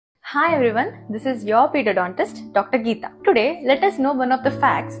Hi everyone, this is your pediatrician, Dr. Geeta. Today, let us know one of the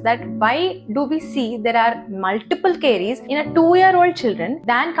facts that why do we see there are multiple caries in a 2-year-old children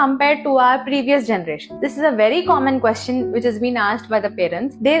than compared to our previous generation. This is a very common question which has been asked by the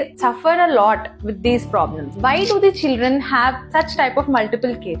parents. They suffer a lot with these problems. Why do the children have such type of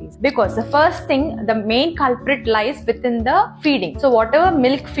multiple caries? Because the first thing, the main culprit lies within the feeding. So whatever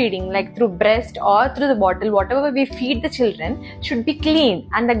milk feeding, like through breast or through the bottle, whatever we feed the children should be clean,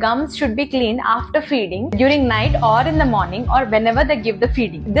 and the gums should be clean after feeding during night or in the morning or whenever they give the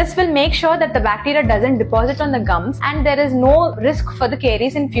feeding. This will make sure that the bacteria doesn't deposit on the gums and there is no risk for the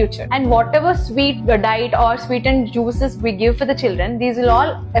caries in future. And whatever sweet diet or sweetened juices we give for the children, these will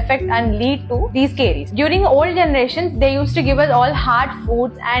all affect and lead to these caries. During old generations, they used to give us all hard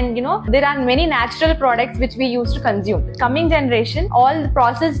foods, and there are many natural products which we used to consume. Coming generation, all the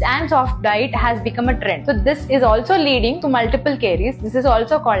processed and soft diet has become a trend. So this is also leading to multiple caries. This is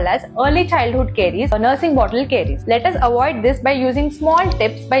also called as early childhood caries or nursing bottle caries. Let us avoid this by using small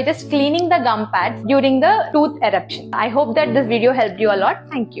tips by just cleaning the gum pads during the tooth eruption. I hope that this video helped you a lot.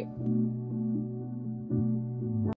 Thank you.